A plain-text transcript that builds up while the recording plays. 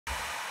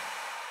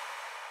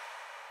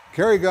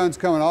Carry guns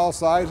come in all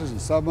sizes,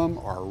 and some of them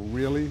are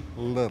really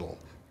little.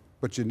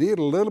 But you need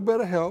a little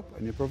bit of help,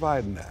 and you're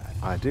providing that.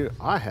 I do.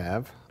 I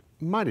have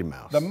Mighty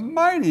Mouse. The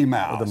Mighty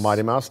Mouse. The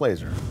Mighty Mouse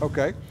laser.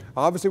 Okay.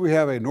 Obviously, we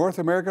have a North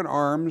American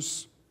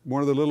Arms,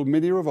 one of the little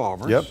mini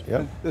revolvers.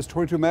 Yep. This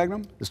 22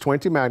 Magnum? It's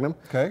 22 Magnum.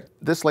 Okay.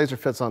 This laser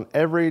fits on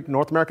every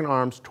North American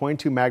Arms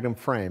 22 Magnum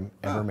frame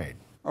ever made.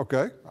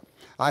 Okay.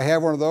 I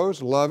have one of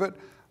those, love it,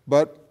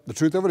 but the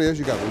truth of it is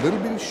you got a little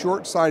bitty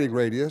short sighting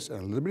radius and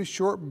a little bitty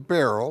short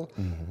barrel.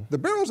 The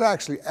barrel's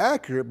actually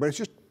accurate, but it's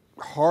just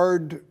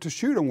hard to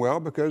shoot them well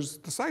because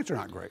the sights are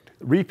not great.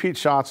 Repeat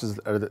shots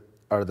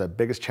are the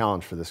biggest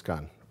challenge for this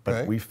gun,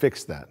 but we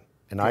fixed that.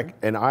 And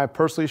I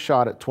personally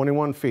shot at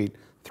 21 feet,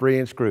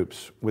 3-inch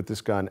groups with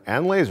this gun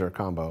and laser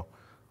combo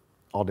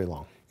all day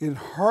long. It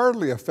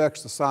hardly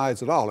affects the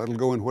size at all. It'll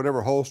go in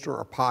whatever holster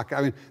or pocket.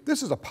 I mean,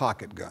 this is a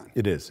pocket gun.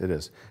 It is, it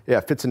is. Yeah,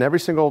 it fits in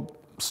every single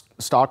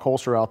stock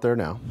holster out there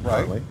now.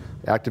 Right.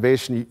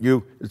 Activation,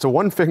 it's a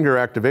one-finger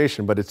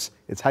activation, but it's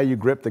how you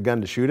grip the gun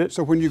to shoot it.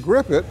 So when you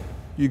grip it,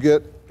 you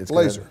get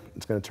laser.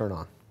 It's going to turn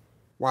on.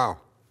 Wow,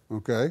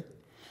 okay.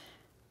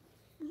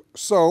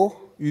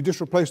 So you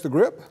just replace the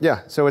grip?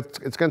 Yeah, so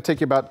it's going to take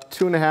you about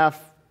 2.5,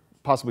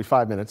 possibly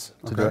 5 minutes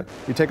to do it.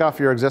 You take off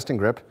your existing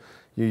grip,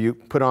 you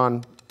put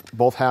on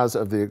both halves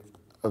of the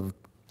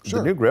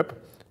new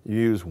grip, you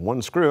use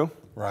one screw,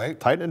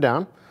 tighten it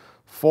down,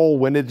 full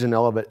windage and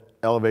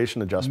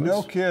elevation adjustments.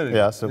 No kidding,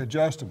 yeah, so,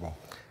 adjustable.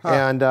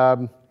 And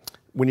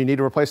when you need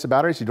to replace the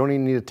batteries, you don't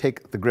even need to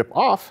take the grip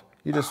off,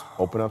 you just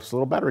open up this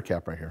little battery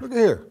cap right here. Look at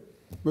here,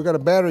 we've got a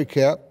battery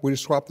cap, we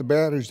just swap the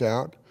batteries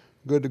out,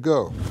 good to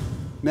go.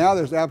 Now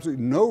there's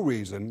absolutely no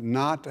reason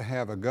not to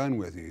have a gun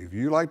with you. If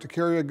you like to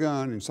carry a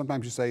gun and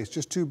sometimes you say it's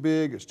just too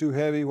big, it's too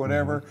heavy,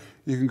 whatever,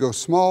 you can go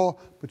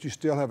small, but you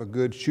still have a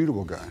good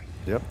shootable gun.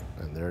 Yep,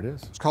 and there it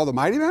is. It's called the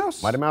Mighty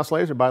Mouse? Mighty Mouse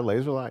laser by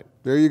LaserLyte.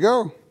 There you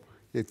go.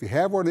 If you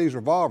have one of these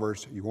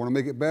revolvers, you want to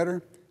make it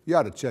better, you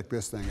ought to check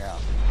this thing out.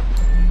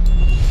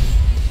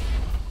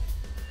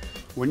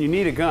 When you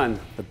need a gun,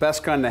 the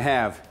best gun to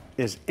have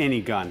is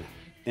any gun,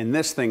 and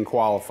this thing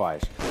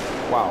qualifies.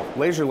 Wow,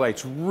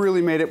 LaserLyte's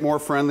really made it more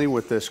friendly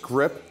with this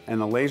grip and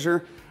the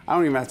laser. I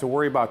don't even have to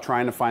worry about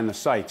trying to find the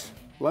sights.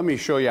 Let me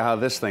show you how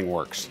this thing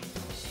works.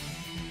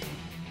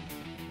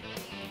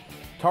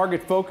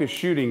 Target focus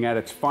shooting at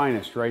its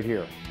finest right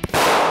here.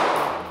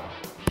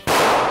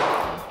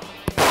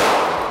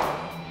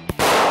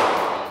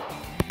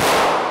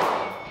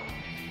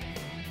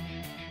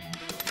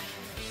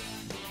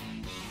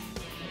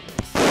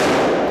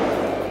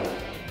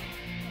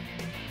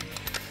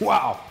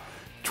 Wow.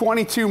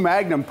 22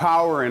 Magnum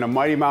power in a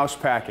Mighty Mouse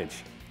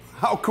package.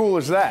 How cool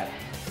is that?